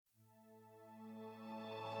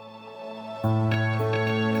Hey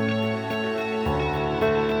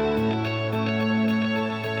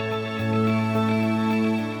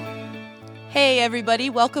everybody,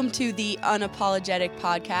 welcome to the Unapologetic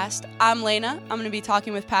Podcast. I'm Lena. I'm going to be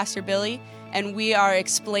talking with Pastor Billy, and we are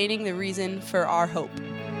explaining the reason for our hope.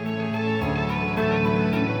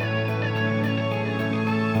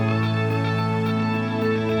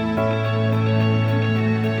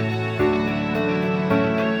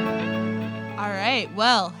 All right,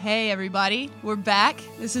 well, hey everybody, we're back.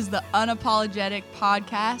 This is the Unapologetic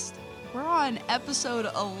Podcast. We're on episode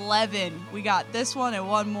 11. We got this one and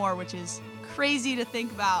one more, which is crazy to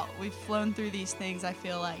think about. We've flown through these things, I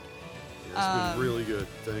feel like. It's been really good.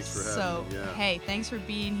 Thanks for having me. Yeah. Hey, thanks for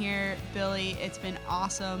being here, Billy. It's been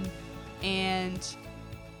awesome. And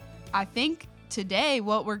I think today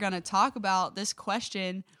what we're going to talk about, this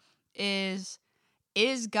question is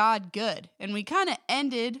God good? And we kind of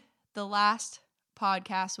ended the last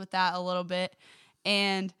podcast with that a little bit.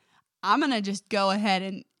 And I'm going to just go ahead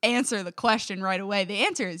and answer the question right away. The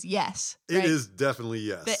answer is yes. Right? It is definitely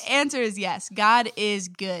yes. The answer is yes. God is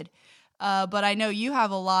good. But I know you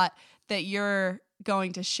have a lot that you're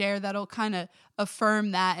going to share that'll kind of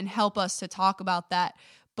affirm that and help us to talk about that.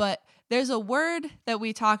 But there's a word that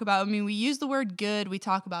we talk about. I mean, we use the word good. We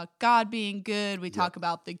talk about God being good. We talk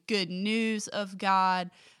about the good news of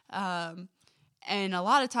God. And a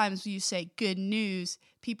lot of times when you say good news,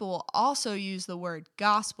 people will also use the word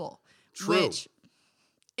gospel. True. Which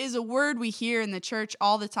is a word we hear in the church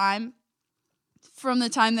all the time from the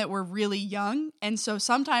time that we're really young. And so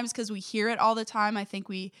sometimes because we hear it all the time, I think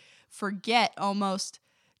we forget almost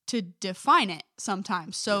to define it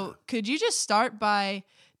sometimes. So could you just start by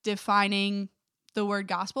defining the word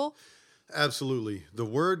gospel? Absolutely. The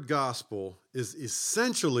word gospel is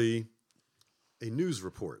essentially a news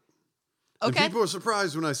report. Okay. And people are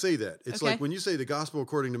surprised when I say that. It's like when you say the gospel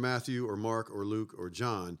according to Matthew or Mark or Luke or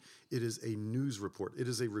John, it is a news report. It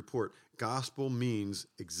is a report. Gospel means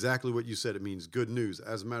exactly what you said. It means good news.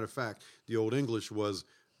 As a matter of fact, the Old English was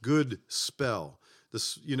good spell.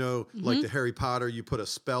 This, like the Harry Potter, you put a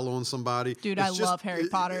spell on somebody. Dude, I love Harry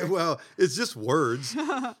Potter. Well, it's just words.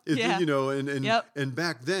 And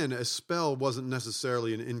back then, a spell wasn't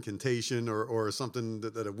necessarily an incantation or something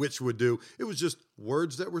that a witch would do. It was just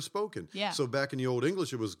words that were spoken. Yeah. So back in the Old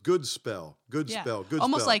English, it was good spell, good spell, good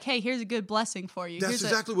Almost spell. like, hey, here's a good blessing for you. That's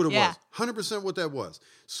exactly what it was. 100% what that was.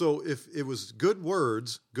 So if it was good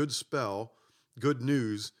words, good spell, good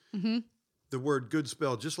news, the word good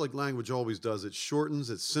spell, just like language always does, it shortens,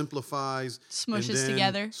 it simplifies. Smushes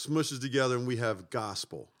together, and we have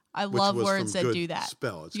gospel. I love words that do that.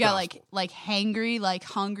 Spell. It's you got gospel. like hangry, like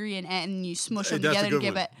hungry, and you smush them together and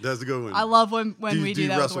give it. That's a good one. I love when we do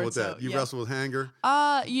that with words. Do you wrestle with that? You wrestle with hanger?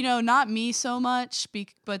 Not me so much,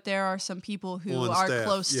 but there are some people who are staff.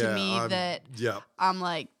 Close to me that I'm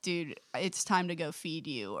like, dude, it's time to go feed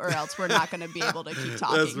you, or else we're not going to be able to keep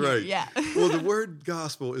talking. That's right. Here. Yeah. Well, the word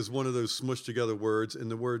gospel is one of those smushed together words,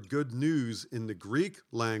 and the word good news in the Greek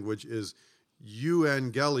language is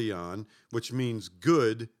euangelion, which means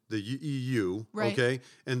good, the EU, right. Okay?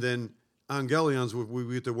 And then angelion's,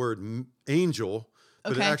 we get the word angel,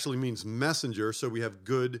 but it actually means messenger, so we have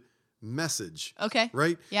good message. Okay.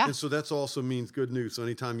 Right? Yeah. And so that also means good news. So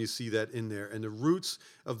anytime you see that in there. And the roots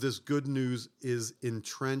of this good news is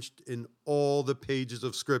entrenched in all the pages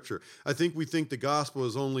of Scripture. I think we think the gospel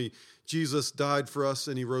is only Jesus died for us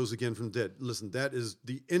and he rose again from the dead. Listen, that is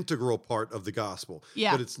the integral part of the gospel.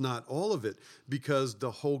 Yeah. But it's not all of it, because the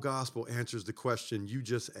whole gospel answers the question you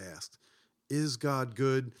just asked. Is God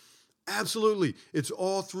good? Absolutely. It's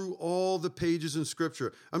all through all the pages in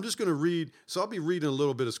Scripture. I'm just going to read. So I'll be reading a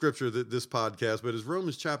little bit of Scripture this podcast, but as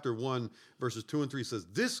Romans chapter 1, verses 2 and 3 says,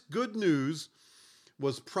 this good news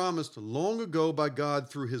was promised long ago by God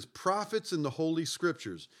through his prophets in the Holy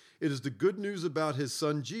Scriptures. It is the good news about his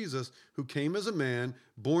son Jesus, who came as a man,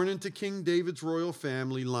 born into King David's royal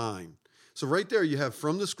family line. So right there you have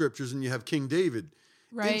from the Scriptures, and you have King David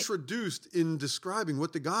introduced in describing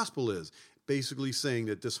what the gospel is, basically saying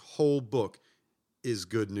that this whole book is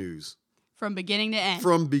good news. From beginning to end.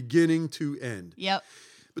 From beginning to end. Yep.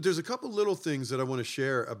 But there's a couple little things that I want to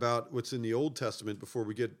share about what's in the Old Testament before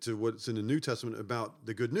we get to what's in the New Testament about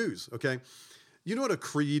the good news, okay? You know what a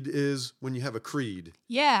creed is when you have a creed?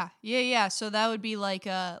 Yeah. So that would be like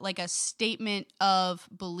a statement of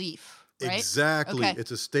belief, right? Exactly. Okay.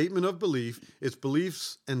 It's a statement of belief. It's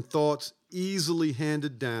beliefs and thoughts easily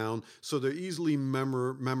handed down, so they're easily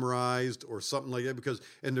memorized or something like that,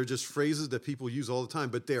 and they're just phrases that people use all the time,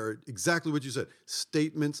 but they are exactly what you said,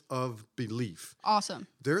 statements of belief. Awesome.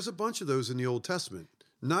 There's a bunch of those in the Old Testament.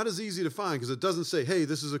 not as easy to find because it doesn't say, hey,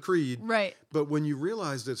 this is a creed. Right. But when you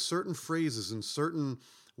realize that certain phrases and certain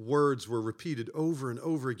words were repeated over and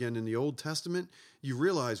over again in the Old Testament, you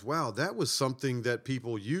realize, wow, that was something that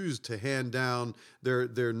people used to hand down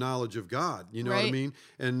their knowledge of God. You know what I mean?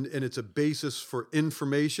 And it's a basis for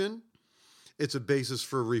information. It's a basis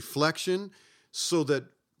for reflection so that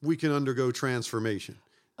we can undergo transformation.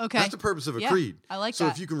 Okay. That's the purpose of a creed. I like so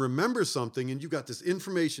that. if you can remember something and you've got this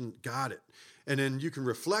information, got it. And then you can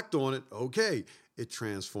reflect on it, okay, it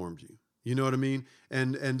transformed you. You know what I mean?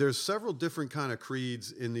 And there's several different kind of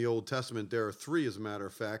creeds in the Old Testament. There are 3, as a matter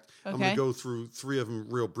of fact. Okay. I'm going to go through 3 of them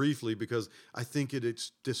real briefly because I think it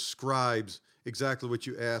describes exactly what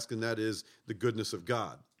you ask, and that is the goodness of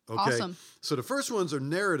God. Okay? Awesome. So the first ones are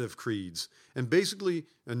narrative creeds. And basically,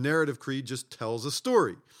 a narrative creed just tells a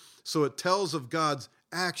story. So it tells of God's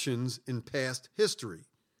actions in past history.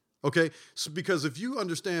 Okay, so because if you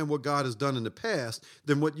understand what God has done in the past,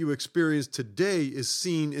 then what you experience today is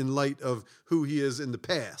seen in light of who he is in the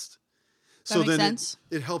past. That makes sense.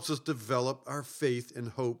 It helps us develop our faith and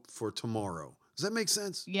hope for tomorrow. Does that make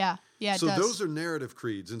sense? Yeah, it does. So those are narrative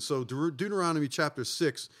creeds. And so Deuteronomy chapter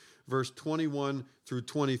 6, verse 21 through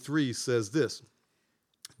 23 says this,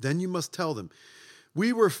 "Then you must tell them,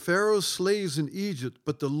 we were Pharaoh's slaves in Egypt,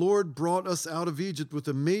 but the Lord brought us out of Egypt with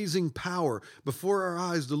amazing power. Before our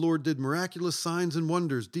eyes, the Lord did miraculous signs and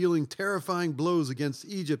wonders, dealing terrifying blows against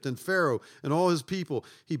Egypt and Pharaoh and all his people.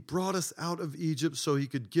 He brought us out of Egypt so he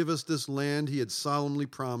could give us this land he had solemnly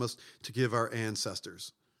promised to give our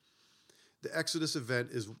ancestors." The Exodus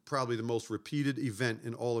event is probably the most repeated event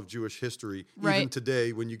in all of Jewish history. Right. Even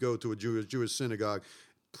today, when you go to a Jewish synagogue,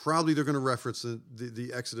 probably they're going to reference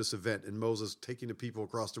the Exodus event and Moses taking the people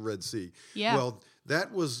across the Red Sea. Yeah. Well,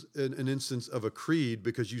 that was an instance of a creed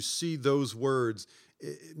because you see those words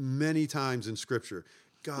many times in Scripture.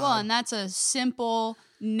 God, well, and that's a simple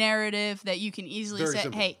narrative that you can easily Very say,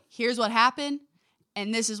 simple. hey, here's what happened,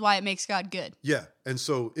 and this is why it makes God good. yeah. And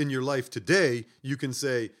so in your life today, you can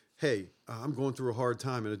say, hey, I'm going through a hard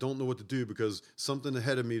time and I don't know what to do because something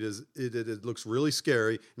ahead of me it looks really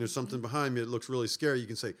scary, and there's something behind me that looks really scary. You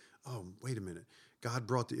can say, oh, wait a minute. God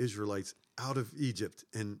brought the Israelites out of Egypt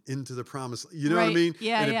and into the promise. You know what I mean?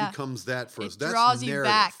 Yeah, and yeah. it becomes that for us. It That's draws you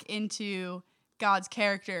narrative. back into God's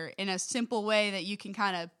character in a simple way that you can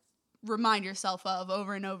kind of remind yourself of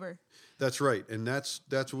over and over. That's right. And that's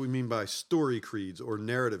what we mean by story creeds or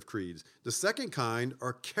narrative creeds. The second kind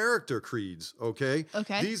are character creeds, okay?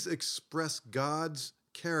 Okay. These express God's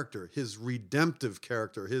character, his redemptive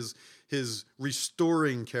character, his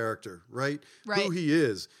restoring character, right? Right. Who he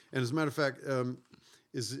is. And as a matter of fact,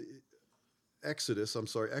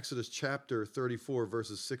 Exodus chapter 34,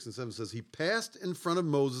 verses 6 and 7 says, "He passed in front of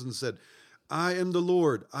Moses and said, I am the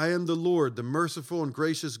Lord, the merciful and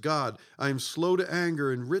gracious God. I am slow to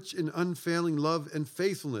anger and rich in unfailing love and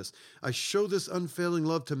faithfulness. I show this unfailing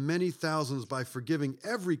love to many thousands by forgiving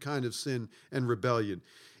every kind of sin and rebellion.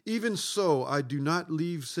 Even so, I do not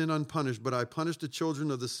leave sin unpunished, but I punish the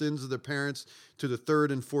children of the sins of their parents to the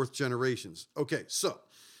 3rd and 4th generations." Okay, so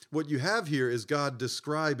what you have here is God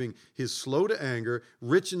describing his slow to anger,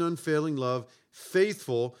 rich in unfailing love,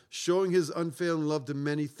 faithful, showing his unfailing love to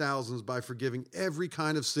many thousands by forgiving every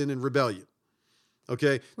kind of sin and rebellion.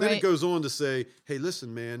 Okay? Then Right. it goes on to say, hey,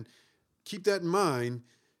 listen, man, keep that in mind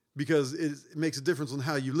because it makes a difference on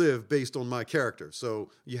how you live based on my character. So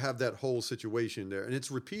you have that whole situation there. And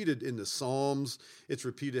it's repeated in the Psalms. It's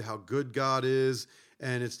repeated how good God is.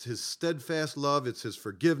 And it's his steadfast love. It's his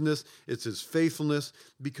forgiveness. It's his faithfulness.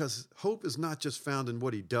 Because hope is not just found in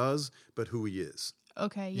what he does, but who he is.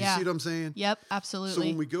 Okay, You yeah. see what I'm saying? Yep, So absolutely.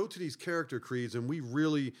 when we go to these character creeds and we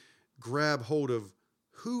really grab hold of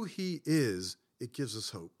who he is, it gives us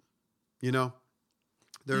hope. You know?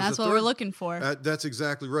 And that's a what we're third- looking for. That's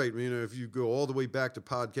exactly right. You know, if you go all the way back to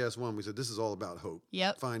podcast 1, we said this is all about hope.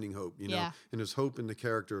 Yep. Finding hope, you know. Yeah. And there's hope in the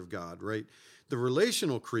character of God, right? The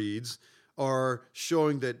relational creeds are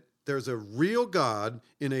showing that there's a real God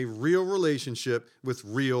in a real relationship with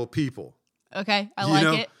real people. Okay, I You like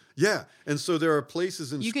know? it. Yeah. And so there are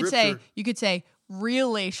places in You Scripture. could say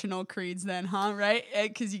relational creeds then, huh? Right?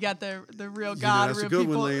 Because you got the real You God, know, that's real a good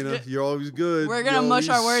people. one, Lena. You're always good. We're gonna You mush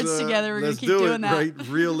our always, words together. We're gonna let's keep do doing it, that. Right?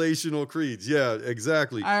 Relational creeds. Yeah,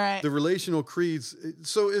 exactly. All right. The relational creeds.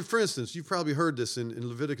 So, for instance, you've probably heard this in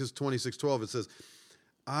Leviticus 26:12. It says,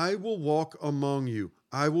 "I will walk among you.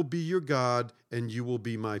 I will be your God, and you will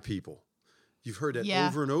be my people." You've heard that Yeah.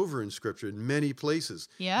 over and over in Scripture in many places.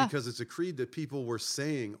 Yeah. Because it's a creed that people were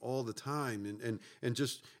saying all the time. And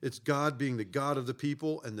just, it's God being the God of the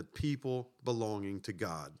people and the people belonging to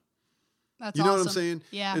God. That's You know awesome. what I'm saying?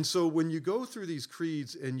 Yeah. And so when you go through these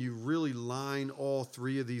creeds and you really line all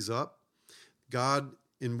three of these up, God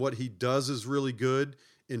in what he does is really good,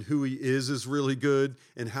 and who he is really good,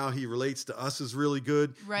 and how he relates to us is really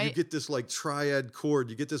good. Right. You get this like triad chord.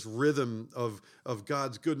 You get this rhythm of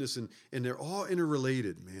God's goodness, and they're all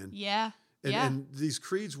interrelated, man. Yeah. And these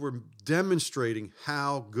creeds were demonstrating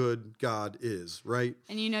how good God is, right?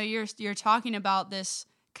 And you're talking about this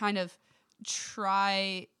kind of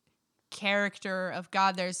character of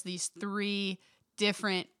God. There's these three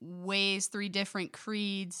different ways, three different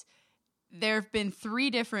creeds. There have been three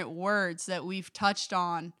different words that we've touched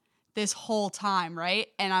on this whole time, right?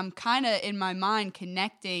 And I'm kind of in my mind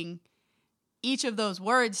connecting each of those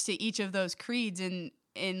words to each of those creeds in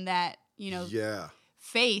that, Yeah.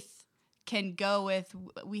 faith can go with,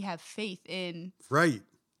 we have faith in Right.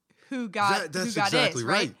 who God, That's who God exactly is,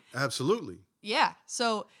 right? Absolutely. Yeah.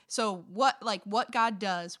 So what God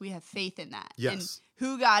does, we have faith in that. Yes. And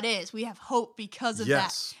who God is, we have hope because of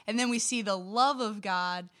Yes. that. And then we see the love of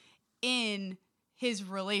God in his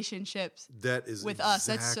relationships That is with us.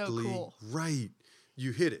 That's so exactly cool. Right.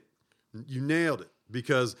 You hit it. You nailed it.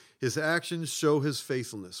 Because his actions show his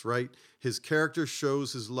faithfulness, right? His character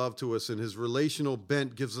shows his love to us, and his relational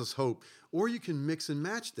bent gives us hope. Or you can mix and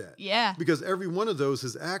match that. Yeah. Because every one of those,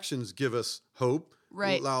 his actions give us hope,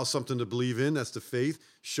 Right. allow us something to believe in. That's the faith.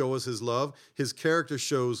 Show us his love. His character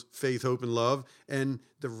shows faith, hope, and love. And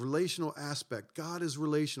the relational aspect, God is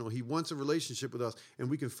relational. He wants a relationship with us, and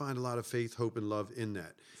we can find a lot of faith, hope, and love in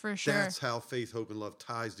that. For sure. That's how faith, hope, and love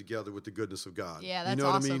ties together with the goodness of God. Yeah, that's you know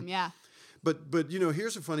awesome. what I mean? Yeah. But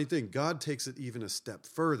here's a funny thing. God takes it even a step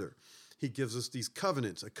further. He gives us these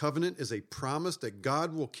covenants. A covenant is a promise that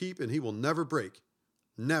God will keep and he will never break.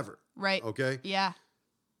 Never. Right. Okay? Yeah.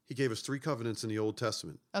 He gave us 3 covenants in the Old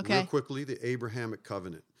Testament. Okay. Real quickly, the Abrahamic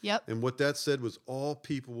covenant. Yep. And what that said was all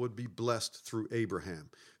people would be blessed through Abraham.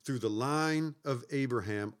 Through the line of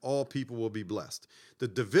Abraham, all people will be blessed. The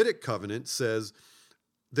Davidic covenant says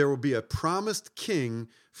there will be a promised king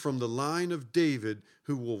from the line of David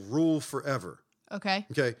who will rule forever. Okay.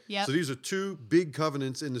 Okay. Yep. So these are 2 big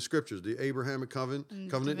covenants in the scriptures: the Abrahamic covenant and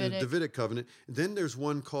the Davidic covenant. And then there's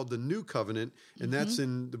one called the New Covenant, and that's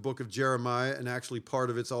in the book of Jeremiah, and actually part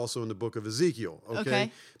of it's also in the book of Ezekiel.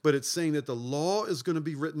 Okay. But it's saying that the law is going to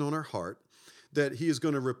be written on our heart, that he is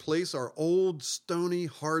going to replace our old stony,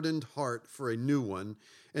 hardened heart for a new one,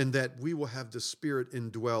 and that we will have the Spirit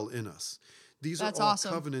indwell in us. These That's are all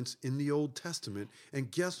awesome. covenants in the Old Testament.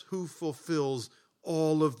 And guess who fulfills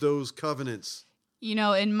all of those covenants?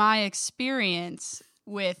 In my experience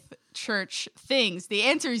with church things, the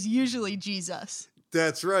answer is usually Jesus.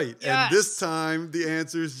 That's right. Yes. And this time the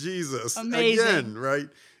answer is Jesus. Amazing. Again, right?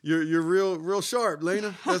 You're real sharp,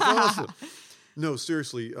 Lena. That's awesome. No,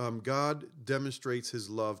 seriously, God demonstrates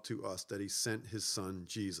his love to us, that he sent his son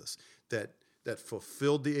Jesus, that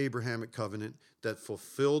fulfilled the Abrahamic covenant, that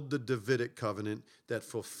fulfilled the Davidic covenant, that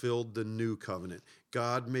fulfilled the new covenant.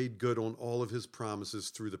 God made good on all of his promises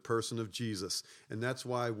through the person of Jesus. And that's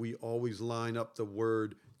why we always line up the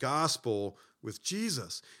word gospel with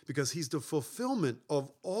Jesus, because he's the fulfillment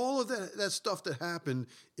of all of that stuff that happened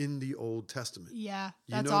in the Old Testament. Yeah,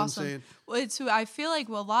 You that's know what I'm awesome. saying? Well, I feel like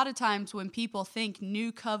a lot of times when people think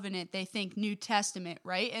New Covenant, they think New Testament,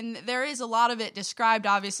 right? And there is a lot of it described,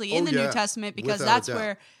 obviously, in the New Testament, because Without a that's doubt.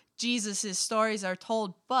 where Jesus' stories are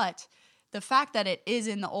told. But the fact that it is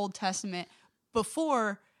in the Old Testament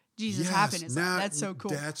before Jesus happened is that's so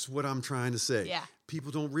cool. That's what I'm trying to say. Yeah.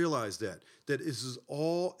 People don't realize that this is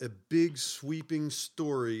all a big sweeping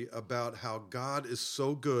story about how God is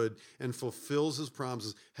so good and fulfills his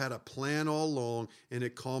promises, had a plan all along, and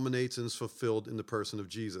it culminates and is fulfilled in the person of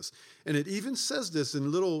Jesus. And it even says this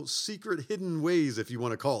in little secret hidden ways, if you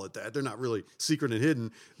want to call it that. They're not really secret and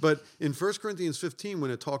hidden. But in 1 Corinthians 15,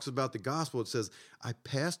 when it talks about the gospel, it says, I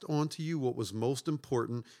passed on to you what was most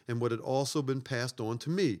important and what had also been passed on to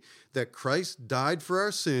me, that Christ died for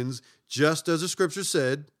our sins, just as the scripture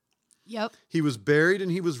said. Yep. He was buried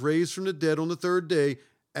and he was raised from the dead on the 3rd day,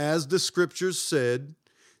 as the scriptures said.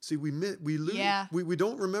 See, we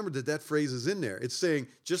don't remember that phrase is in there. It's saying,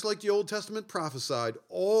 just like the Old Testament prophesied,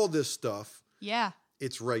 all this stuff, Yeah.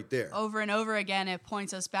 it's right there. Over and over again, it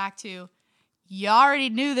points us back to, you already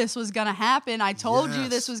knew this was going to happen. I told you Yes.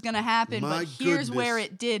 this was going to happen, My but here's goodness. where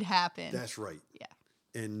it did happen. That's right. Yeah.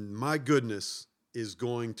 And my goodness is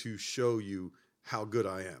going to show you how good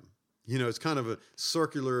I am. It's kind of a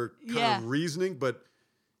circular kind of reasoning, but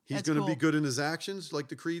he's That's going to be cool. good in his actions, like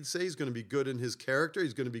the creed says. He's going to be good in his character.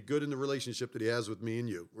 He's going to be good in the relationship that he has with me and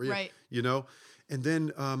you. Right. And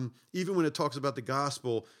then even when it talks about the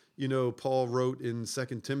gospel, Paul wrote in 2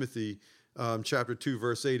 Timothy chapter 2,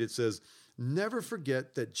 verse 8, it says, never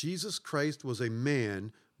forget that Jesus Christ was a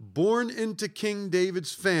man born into King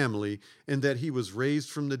David's family and that he was raised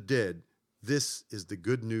from the dead. This is the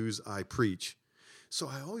good news I preach. So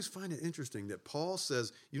I always find it interesting that Paul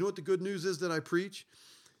says, you know what the good news is that I preach?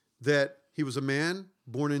 That he was a man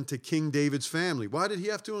born into King David's family. Why did he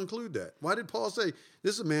have to include that? Why did Paul say,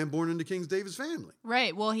 this is a man born into King David's family?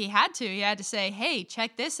 Right. Well, he had to. He had to say, hey,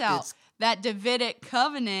 check this out. That Davidic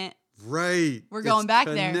covenant. Right. We're going back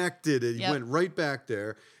there. Connected. He went right back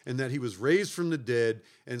there, and that he was raised from the dead.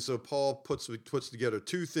 And so Paul puts together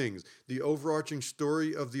two things: the overarching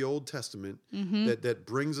story of the Old Testament that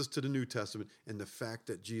brings us to the New Testament, and the fact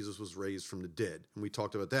that Jesus was raised from the dead. And we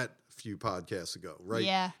talked about that a few podcasts ago, right?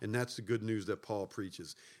 Yeah. And that's the good news that Paul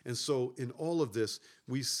preaches. And so in all of this,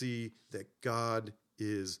 we see that God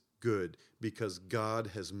is good because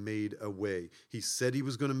God has made a way. He said he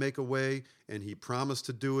was going to make a way, and he promised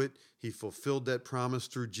to do it. He fulfilled that promise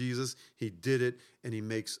through Jesus. He did it, and he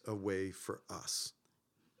makes a way for us.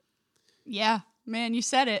 Yeah, man, you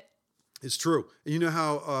said it. It's true. You know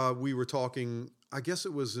how we were talking, I guess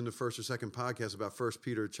it was in the first or second podcast, about 1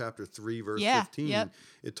 Peter chapter 3, verse 15. Yep.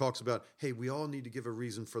 It talks about, hey, we all need to give a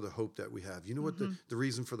reason for the hope that we have. You know what the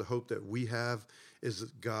reason for the hope that we have is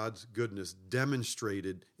God's goodness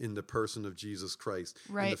demonstrated in the person of Jesus Christ.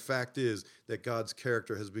 Right. And the fact is that God's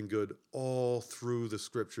character has been good all through the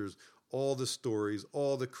scriptures. All the stories,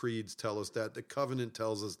 all the creeds tell us that. The covenant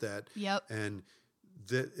tells us that. Yep. And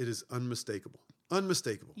that it is unmistakable.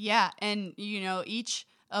 Unmistakable. Yeah, and each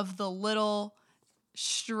of the little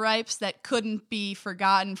stripes that couldn't be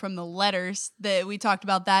forgotten from the letters, that we talked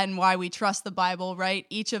about that and why we trust the Bible, right?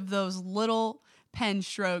 Each of those little pen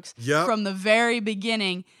strokes from the very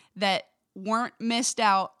beginning that weren't missed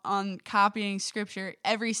out on copying scripture,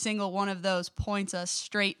 every single one of those points us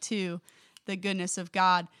straight to the goodness of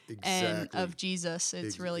God and of Jesus.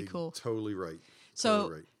 It's really cool. Totally right.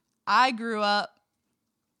 So I grew up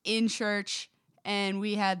in church, and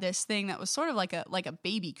we had this thing that was sort of like a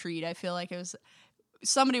baby creed. I feel like it was,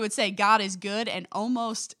 somebody would say God is good, and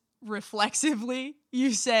almost reflexively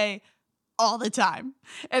you say all the time,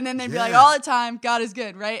 and then they'd be like, all the time God is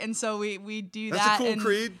good, right? And so we do that. That's a cool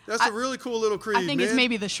creed. That's a really cool little creed. I think it's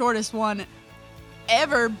maybe the shortest one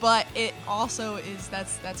ever, but it also is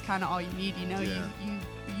that's kind of all you need.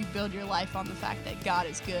 You build your life on the fact that God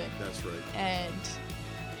is good. That's right. And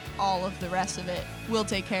all of the rest of it will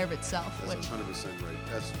take care of itself. That's 100% right.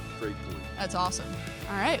 That's a great point. That's awesome.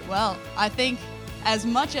 All right. Well, I think as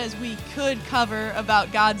much as we could cover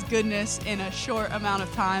about God's goodness in a short amount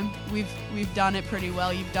of time, we've done it pretty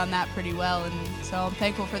well. You've done that pretty well, and so I'm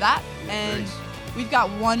thankful for that. And we've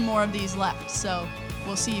got one more of these left, so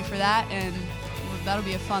we'll see you for that, and that'll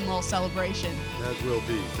be a fun little celebration. That will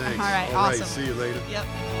be. Thanks. All right. All awesome. right. See you later. Yep.